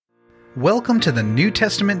Welcome to the New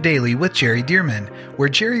Testament Daily with Jerry Dearman, where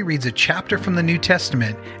Jerry reads a chapter from the New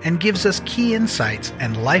Testament and gives us key insights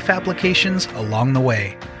and life applications along the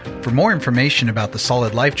way. For more information about the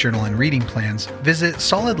Solid Life Journal and reading plans, visit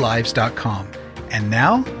solidlives.com. And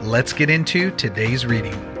now, let's get into today's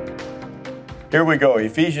reading. Here we go,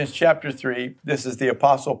 Ephesians chapter 3. This is the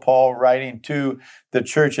Apostle Paul writing to the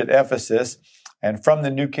church at Ephesus. And from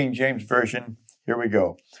the New King James Version, here we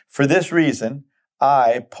go. For this reason,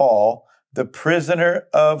 I, Paul, the prisoner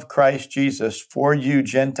of Christ Jesus, for you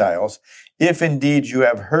Gentiles, if indeed you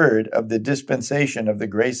have heard of the dispensation of the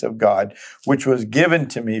grace of God, which was given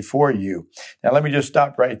to me for you. Now let me just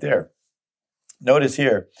stop right there. Notice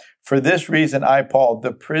here, for this reason, I, Paul,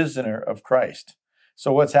 the prisoner of Christ.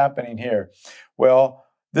 So what's happening here? Well,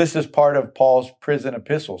 this is part of Paul's prison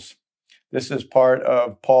epistles. This is part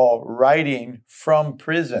of Paul writing from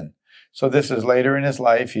prison. So this is later in his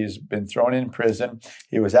life. He's been thrown in prison.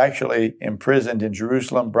 He was actually imprisoned in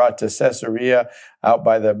Jerusalem, brought to Caesarea out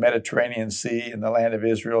by the Mediterranean Sea in the land of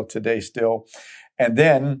Israel today still. And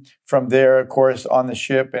then from there, of course, on the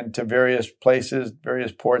ship and to various places,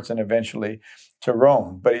 various ports, and eventually to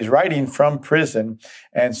Rome. But he's writing from prison.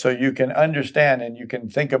 And so you can understand and you can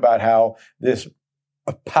think about how this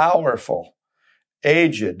powerful,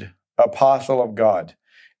 aged apostle of God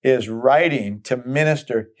is writing to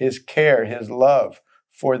minister his care, his love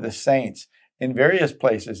for the saints in various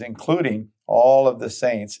places, including all of the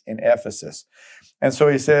saints in Ephesus. And so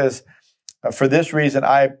he says, for this reason,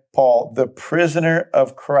 I, Paul, the prisoner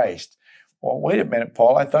of Christ. Well, wait a minute,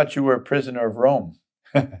 Paul, I thought you were a prisoner of Rome.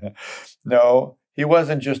 No, he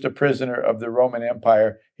wasn't just a prisoner of the Roman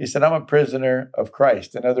Empire. He said, I'm a prisoner of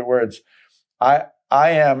Christ. In other words,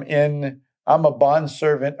 I'm a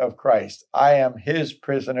bondservant of Christ. I am his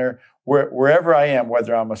prisoner wherever I am,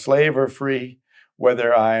 whether I'm a slave or free,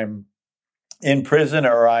 whether I'm in prison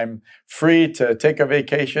or I'm free to take a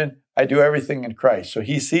vacation. I do everything in Christ. So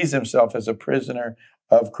he sees himself as a prisoner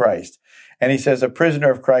of Christ. And he says, a prisoner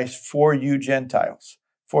of Christ for you Gentiles,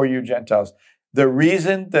 for you Gentiles. The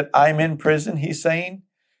reason that I'm in prison, he's saying,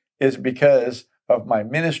 is because of my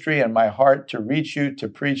ministry and my heart to reach you, to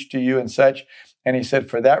preach to you and such. And he said,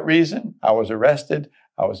 for that reason, I was arrested,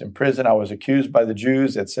 I was in prison, I was accused by the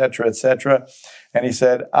Jews, etc., etc. And he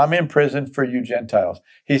said, I'm in prison for you Gentiles.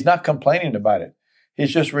 He's not complaining about it.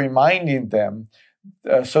 He's just reminding them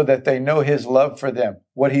so that they know his love for them,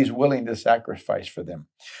 what he's willing to sacrifice for them.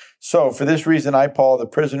 So for this reason, I, Paul, the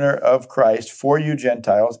prisoner of Christ, for you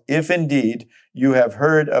Gentiles, if indeed you have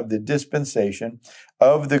heard of the dispensation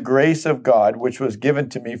of the grace of God, which was given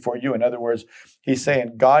to me for you. In other words, he's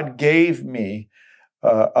saying, God gave me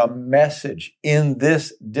a message in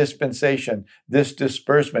this dispensation, this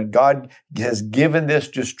disbursement. God has given this,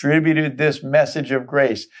 distributed this message of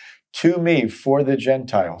grace to me for the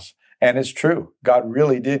Gentiles. And it's true. God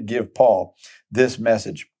really did give Paul this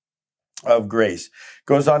message of grace.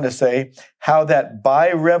 Goes on to say how that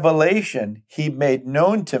by revelation he made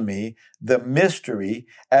known to me the mystery,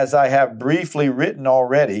 as I have briefly written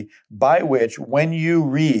already, by which when you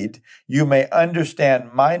read, you may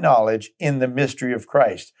understand my knowledge in the mystery of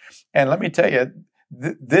Christ. And let me tell you,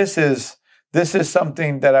 this is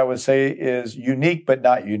something that I would say is unique, but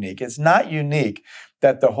not unique. It's not unique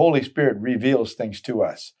that the Holy Spirit reveals things to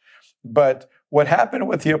us. But what happened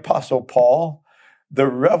with the Apostle Paul, the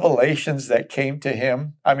revelations that came to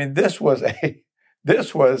him, I mean, this was a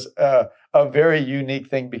very unique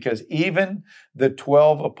thing, because even the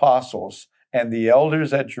 12 apostles and the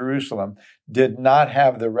elders at Jerusalem did not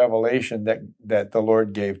have the revelation that the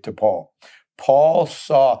Lord gave to Paul.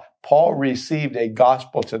 Paul received a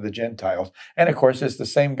gospel to the Gentiles. And of course, it's the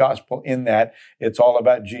same gospel in that it's all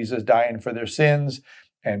about Jesus dying for their sins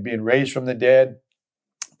and being raised from the dead,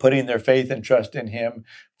 putting their faith and trust in him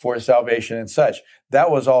for salvation and such. That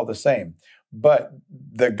was all the same. But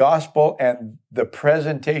the gospel and the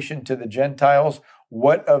presentation to the Gentiles,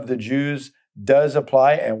 what of the Jews does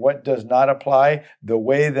apply and what does not apply, the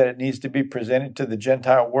way that it needs to be presented to the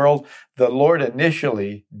Gentile world, the Lord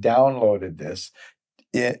initially downloaded this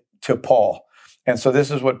to Paul. And so this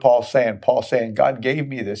is what Paul's saying. Paul's saying, God gave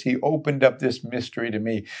me this. He opened up this mystery to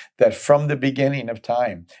me that from the beginning of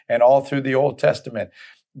time and all through the Old Testament,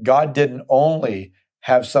 God didn't only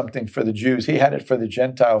have something for the Jews. He had it for the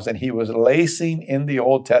Gentiles, and he was lacing in the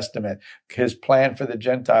Old Testament his plan for the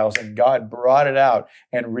Gentiles, and God brought it out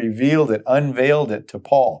and revealed it, unveiled it to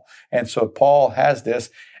Paul. And so Paul has this,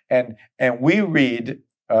 and we read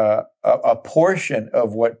a portion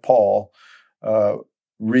of what Paul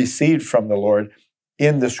received from the Lord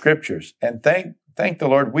in the Scriptures. And thank the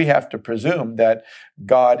Lord, we have to presume that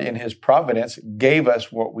God in his providence gave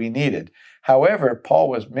us what we needed. However, Paul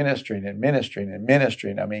was ministering and ministering and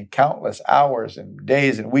ministering. I mean, countless hours and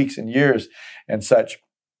days and weeks and years and such.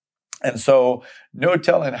 And so no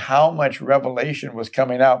telling how much revelation was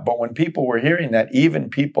coming out. But when people were hearing that, even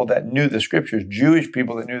people that knew the scriptures, Jewish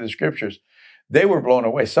people that knew the scriptures, they were blown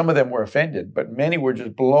away. Some of them were offended, but many were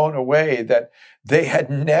just blown away that they had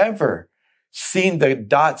never seen the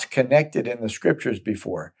dots connected in the scriptures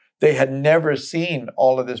before. They had never seen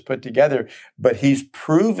all of this put together, but he's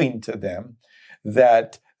proving to them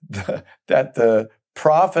that the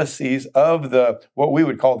prophecies of what we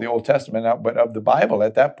would call the Old Testament now, but of the Bible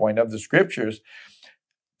at that point, of the scriptures,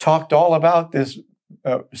 talked all about this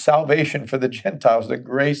salvation for the Gentiles, the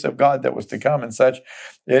grace of God that was to come and such.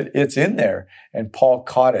 It's in there. And Paul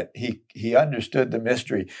caught it. He understood the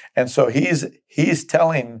mystery. And so he's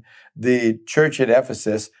telling the church at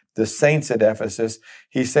Ephesus, the saints at Ephesus,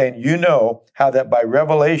 he's saying, you know how that by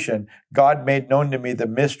revelation, God made known to me the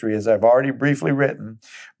mystery, as I've already briefly written,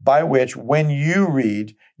 by which when you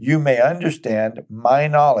read, you may understand my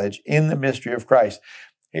knowledge in the mystery of Christ.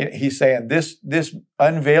 He's saying this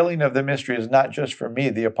unveiling of the mystery is not just for me,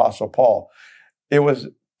 the Apostle Paul. It was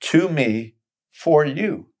to me for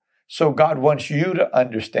you. So God wants you to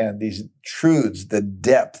understand these truths, the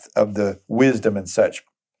depth of the wisdom and such,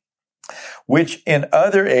 which in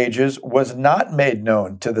other ages was not made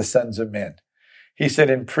known to the sons of men. He said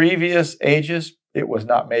in previous ages, it was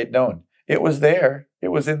not made known. It was there. It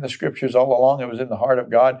was in the scriptures all along. It was in the heart of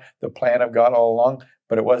God, the plan of God all along,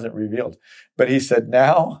 but it wasn't revealed. But he said,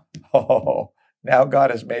 now God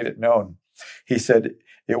has made it known. He said,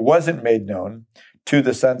 it wasn't made known to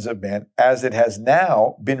the sons of men, as it has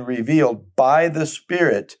now been revealed by the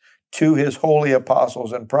Spirit to his holy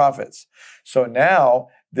apostles and prophets. So now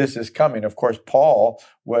this is coming. Of course, Paul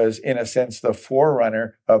was, in a sense, the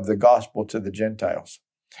forerunner of the gospel to the Gentiles.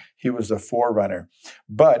 He was the forerunner.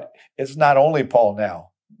 But it's not only Paul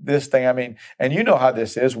now. This thing, I mean, and you know how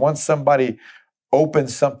this is. Once somebody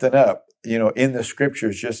opens something up, in the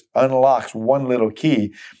scriptures, just unlocks one little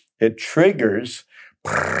key, it triggers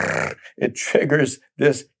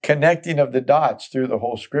this connecting of the dots through the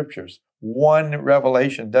whole scriptures. One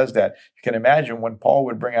revelation does that. You can imagine when Paul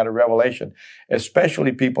would bring out a revelation,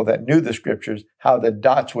 especially people that knew the scriptures, how the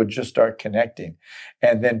dots would just start connecting.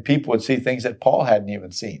 And then people would see things that Paul hadn't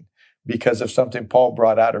even seen because of something Paul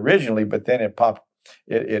brought out originally, but then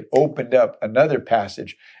it opened up another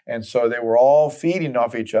passage. And so they were all feeding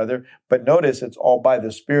off each other. But notice it's all by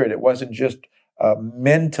the Spirit. It wasn't just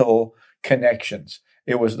mental connections.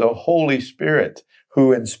 It was the Holy Spirit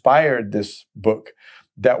who inspired this book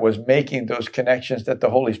that was making those connections that the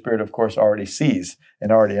Holy Spirit, of course, already sees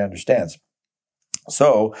and already understands.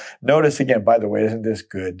 So notice again, by the way, isn't this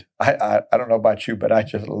good? I don't know about you, but I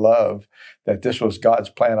just love that this was God's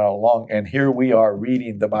plan all along. And here we are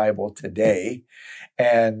reading the Bible today,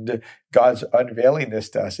 and God's unveiling this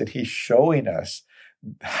to us, and he's showing us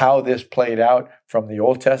how this played out from the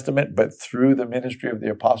Old Testament, but through the ministry of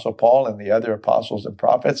the Apostle Paul and the other apostles and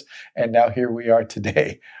prophets. And now here we are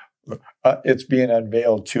today. It's being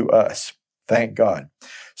unveiled to us. Thank God.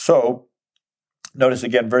 So notice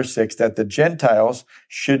again, verse 6, that the Gentiles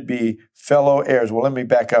should be fellow heirs. Well, let me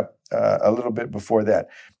back up a little bit before that.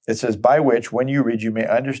 It says, by which, when you read, you may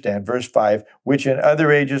understand, verse 5, which in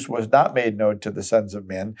other ages was not made known to the sons of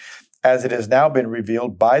men, as it has now been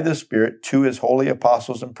revealed by the Spirit to his holy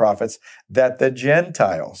apostles and prophets, that the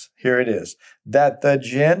Gentiles, here it is, that the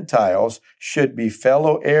Gentiles should be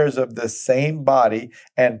fellow heirs of the same body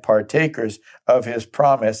and partakers of his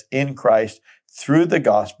promise in Christ through the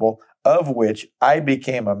gospel, of which I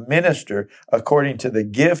became a minister according to the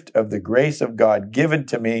gift of the grace of God given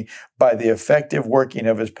to me by the effective working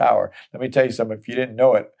of his power. Let me tell you something, if you didn't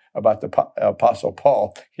know it about the Apostle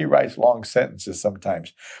Paul, he writes long sentences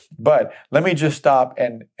sometimes. But let me just stop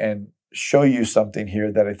and show you something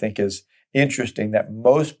here that I think is interesting that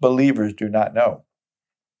most believers do not know.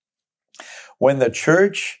 When the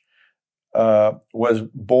church was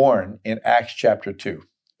born in Acts chapter 2,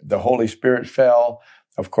 the Holy Spirit fell.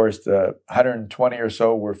 Of course, the 120 or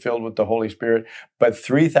so were filled with the Holy Spirit, but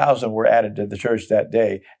 3,000 were added to the church that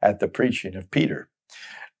day at the preaching of Peter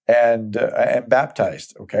and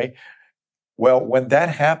baptized, okay? Well, when that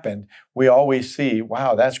happened, we always see,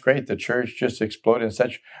 wow, that's great. The church just exploded and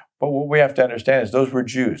such. But what we have to understand is those were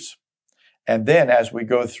Jews. And then as we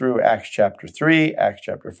go through Acts chapter 3, Acts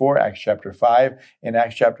chapter 4, Acts chapter 5, in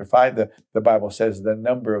Acts chapter 5, the Bible says the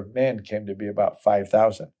number of men came to be about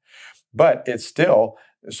 5,000. But it's still,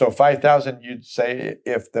 so 5,000, you'd say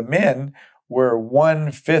if the men were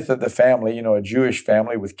 1/5 of the family, a Jewish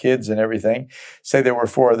family with kids and everything, say there were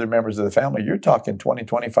 4 other members of the family, you're talking 20,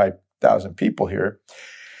 25,000 people here.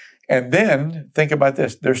 And then think about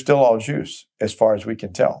this. They're still all Jews as far as we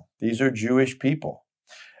can tell. These are Jewish people.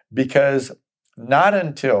 Because not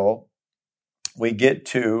until we get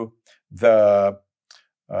to the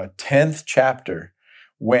 10th chapter,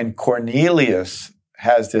 when Cornelius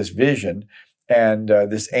has this vision, and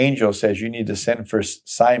this angel says, you need to send for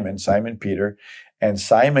Simon Peter, and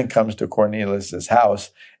Simon comes to Cornelius'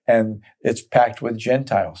 house, and it's packed with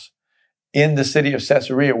Gentiles in the city of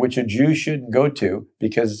Caesarea, which a Jew shouldn't go to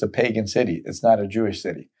because it's a pagan city. It's not a Jewish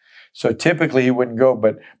city. So typically he wouldn't go,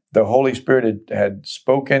 but the Holy Spirit had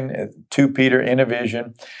spoken to Peter in a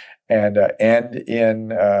vision and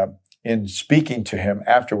in speaking to him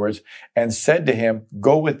afterwards, and said to him,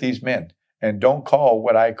 go with these men and don't call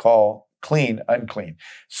what I call clean unclean.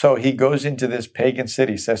 So he goes into this pagan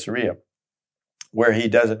city, Caesarea, where he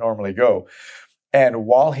doesn't normally go. And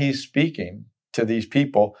while he's speaking to these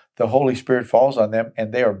people, the Holy Spirit falls on them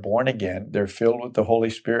and they are born again. They're filled with the Holy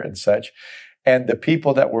Spirit and such. And the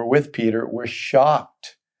people that were with Peter were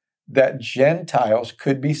shocked that Gentiles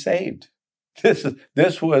could be saved.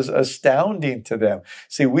 This was astounding to them.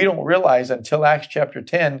 See, we don't realize until Acts chapter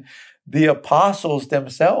 10, the apostles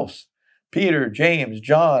themselves, Peter, James,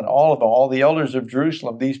 John, all of them, all the elders of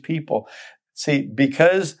Jerusalem, these people, see,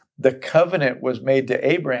 because the covenant was made to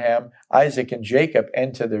Abraham, Isaac, and Jacob,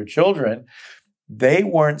 and to their children, they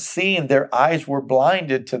weren't seeing, their eyes were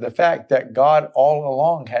blinded to the fact that God all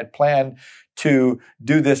along had planned to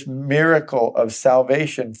do this miracle of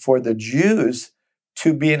salvation for the Jews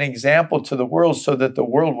to be an example to the world so that the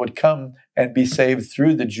world would come and be saved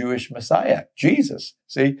through the Jewish Messiah, Jesus.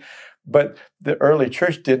 See, but the early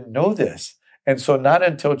church didn't know this. And so not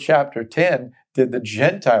until chapter 10 did the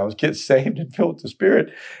Gentiles get saved and filled with the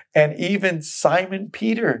Spirit. And even Simon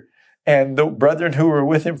Peter and the brethren who were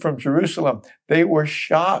with him from Jerusalem, they were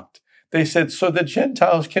shocked. They said, so the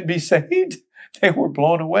Gentiles can be saved? They were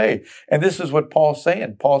blown away. And this is what Paul's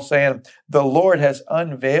saying. Paul's saying, the Lord has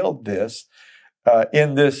unveiled this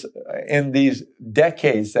in these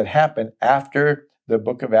decades that happened after the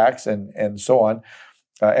book of Acts and so on.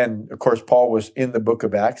 And of course, Paul was in the book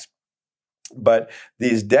of Acts. But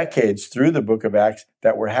these decades through the book of Acts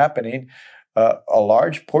that were happening, a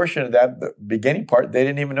large portion of that, the beginning part, they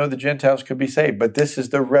didn't even know the Gentiles could be saved. But this is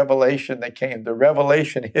the revelation that came. The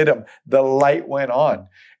revelation hit them. The light went on.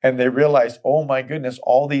 And they realized, oh my goodness,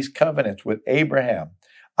 all these covenants with Abraham,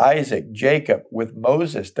 Isaac, Jacob, with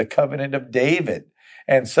Moses, the covenant of David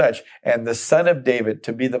and such, and the son of David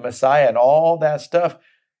to be the Messiah and all that stuff,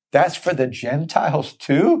 that's for the Gentiles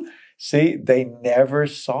too? See, they never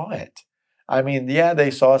saw it. I mean, yeah, they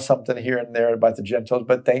saw something here and there about the Gentiles,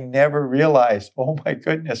 but they never realized, oh my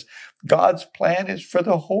goodness, God's plan is for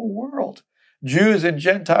the whole world, Jews and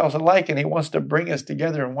Gentiles alike, and he wants to bring us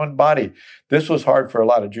together in one body. This was hard for a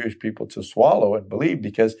lot of Jewish people to swallow and believe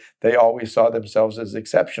because they always saw themselves as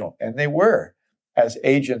exceptional, and they were, as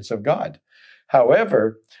agents of God.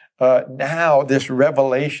 However, now this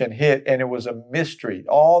revelation hit, and it was a mystery.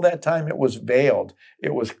 All that time it was veiled,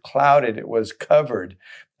 it was clouded, it was covered.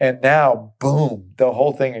 And now, boom, the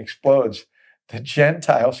whole thing explodes. The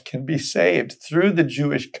Gentiles can be saved through the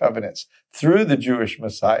Jewish covenants, through the Jewish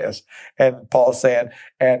messiahs. And Paul's saying,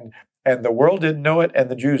 and the world didn't know it, and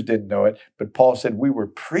the Jews didn't know it. But Paul said, we were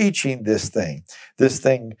preaching this thing.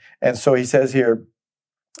 And so he says here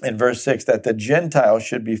in verse 6 that the Gentiles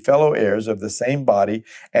should be fellow heirs of the same body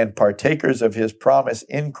and partakers of his promise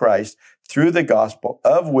in Christ through the gospel,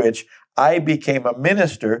 of which I became a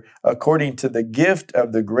minister according to the gift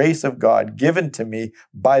of the grace of God given to me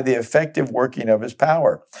by the effective working of his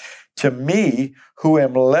power. To me, who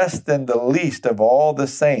am less than the least of all the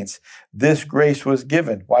saints, this grace was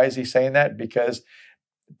given. Why is he saying that? Because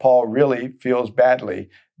Paul really feels badly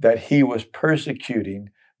that he was persecuting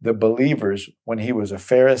the believers when he was a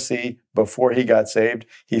Pharisee before he got saved.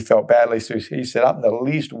 He felt badly. So he said, I'm the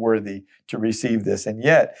least worthy to receive this. And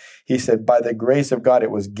yet he said, by the grace of God, it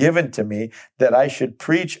was given to me that I should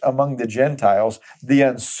preach among the Gentiles the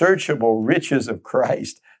unsearchable riches of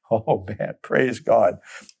Christ. Oh man, praise God.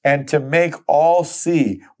 And to make all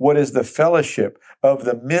see what is the fellowship of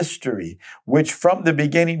the mystery, which from the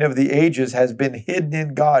beginning of the ages has been hidden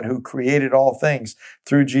in God who created all things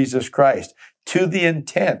through Jesus Christ. To the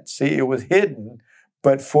intent, see, it was hidden,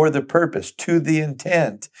 but for the purpose, to the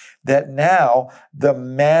intent that now the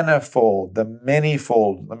manifold, the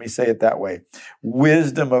manyfold, let me say it that way,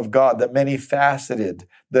 wisdom of God, the many-faceted,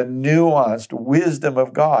 the nuanced wisdom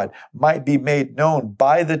of God might be made known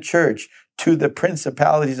by the church to the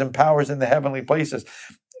principalities and powers in the heavenly places.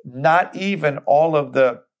 Not even all of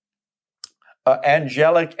the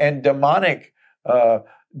angelic and demonic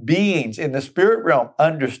beings in the spirit realm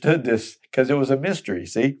understood this because it was a mystery,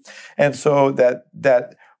 see? And so that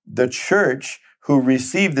the church who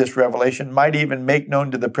received this revelation might even make known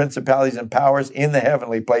to the principalities and powers in the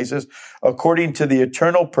heavenly places, according to the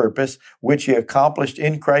eternal purpose which he accomplished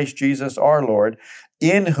in Christ Jesus our Lord,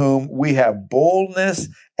 in whom we have boldness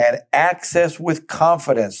and access with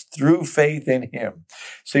confidence through faith in him.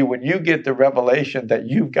 See, when you get the revelation that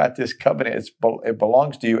you've got this covenant, it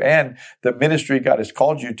belongs to you, and the ministry God has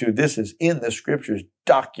called you to, this is in the scriptures,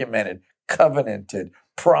 documented, covenanted,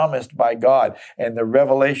 promised by God, and the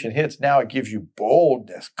revelation hits, now it gives you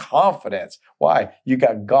boldness, confidence. Why? You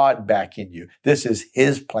got God backing you. This is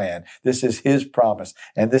his plan. This is his promise,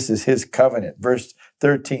 and this is his covenant. Verse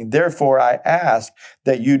 13, therefore I ask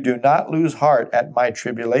that you do not lose heart at my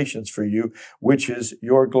tribulations for you, which is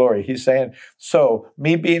your glory. He's saying, so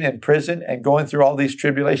me being in prison and going through all these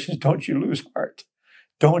tribulations, don't you lose heart.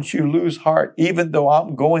 Don't you lose heart, even though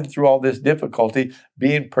I'm going through all this difficulty,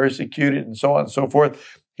 being persecuted and so on and so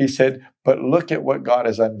forth. He said, but look at what God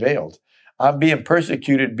has unveiled. I'm being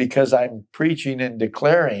persecuted because I'm preaching and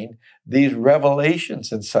declaring these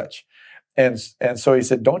revelations and such. And so he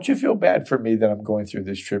said, don't you feel bad for me that I'm going through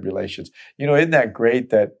these tribulations? You know, isn't that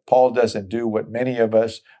great that Paul doesn't do what many of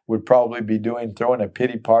us would probably be doing, throwing a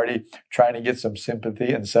pity party, trying to get some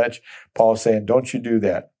sympathy and such? Paul's saying, don't you do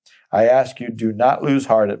that. I ask you, do not lose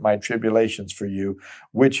heart at my tribulations for you,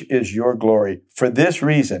 which is your glory. For this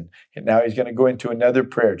reason, and now he's going to go into another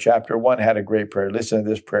prayer. Chapter 1 had a great prayer. Listen to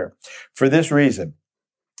this prayer. For this reason,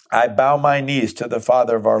 I bow my knees to the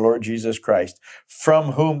Father of our Lord Jesus Christ,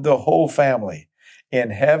 from whom the whole family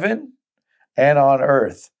in heaven and on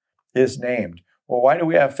earth is named. Well, why do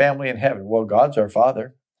we have family in heaven? Well, God's our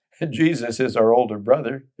Father. Jesus is our older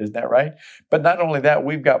brother. Isn't that right? But not only that,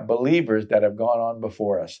 we've got believers that have gone on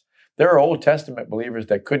before us. There are Old Testament believers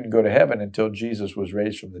that couldn't go to heaven until Jesus was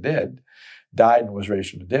raised from the dead, died and was raised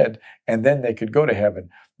from the dead, and then they could go to heaven.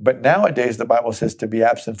 But nowadays, the Bible says to be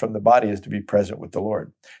absent from the body is to be present with the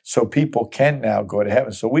Lord. So people can now go to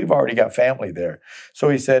heaven. So we've already got family there. So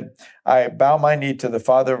he said, I bow my knee to the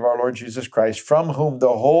Father of our Lord Jesus Christ, from whom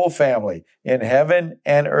the whole family in heaven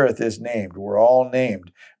and earth is named. We're all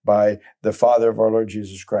named by the Father of our Lord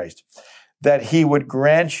Jesus Christ. That he would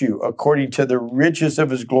grant you, according to the riches of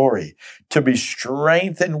his glory, to be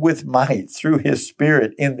strengthened with might through his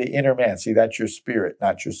Spirit in the inner man. See, that's your spirit,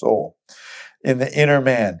 not your soul. In the inner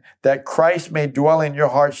man, that Christ may dwell in your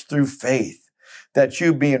hearts through faith, that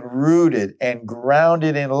you, being rooted and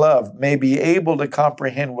grounded in love, may be able to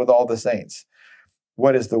comprehend with all the saints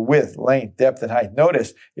what is the width, length, depth, and height.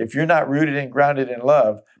 Notice, if you're not rooted and grounded in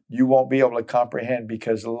love, you won't be able to comprehend,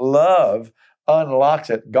 because love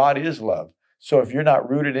unlocks it. God is love. So if you're not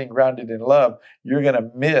rooted and grounded in love, you're going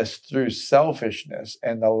to miss through selfishness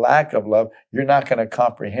and the lack of love. You're not going to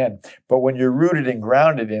comprehend. But when you're rooted and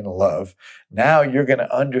grounded in love, now you're going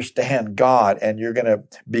to understand God, and you're going to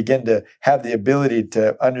begin to have the ability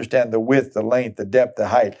to understand the width, the length, the depth, the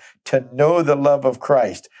height, to know the love of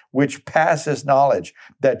Christ, which passes knowledge,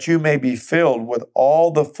 that you may be filled with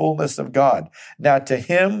all the fullness of God. Now to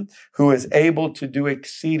him who is able to do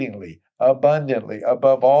exceedingly abundantly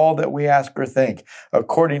above all that we ask or think,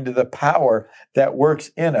 according to the power that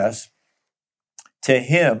works in us, to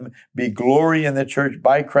him be glory in the church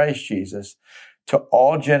by Christ Jesus, to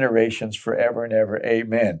all generations forever and ever.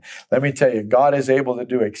 Amen. Let me tell you, God is able to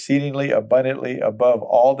do exceedingly abundantly above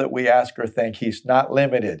all that we ask or think. He's not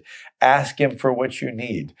limited. Ask him for what you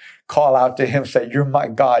need. Call out to him, say, you're my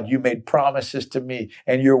God. You made promises to me,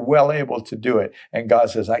 and you're well able to do it. And God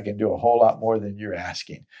says, I can do a whole lot more than you're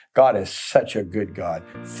asking. God is such a good God.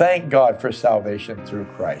 Thank God for salvation through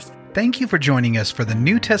Christ. Thank you for joining us for the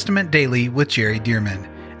New Testament Daily with Jerry Dearman.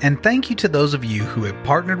 And thank you to those of you who have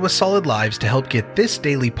partnered with Solid Lives to help get this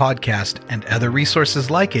daily podcast and other resources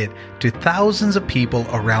like it to thousands of people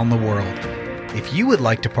around the world. If you would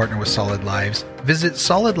like to partner with Solid Lives, visit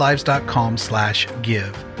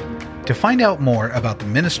solidlives.com/give. To find out more about the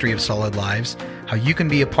ministry of Solid Lives, how you can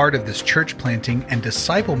be a part of this church planting and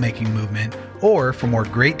disciple-making movement, or for more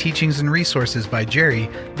great teachings and resources by Jerry,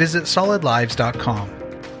 visit solidlives.com.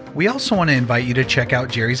 We also want to invite you to check out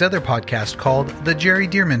Jerry's other podcast called The Jerry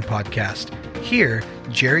Dearman Podcast. Here,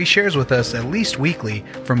 Jerry shares with us at least weekly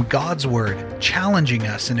from God's Word, challenging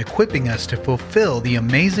us and equipping us to fulfill the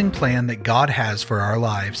amazing plan that God has for our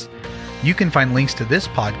lives. You can find links to this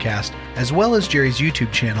podcast as well as Jerry's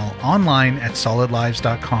YouTube channel online at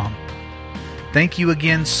solidlives.com. Thank you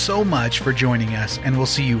again so much for joining us, and we'll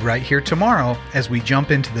see you right here tomorrow as we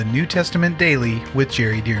jump into the New Testament Daily with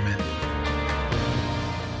Jerry Dearman.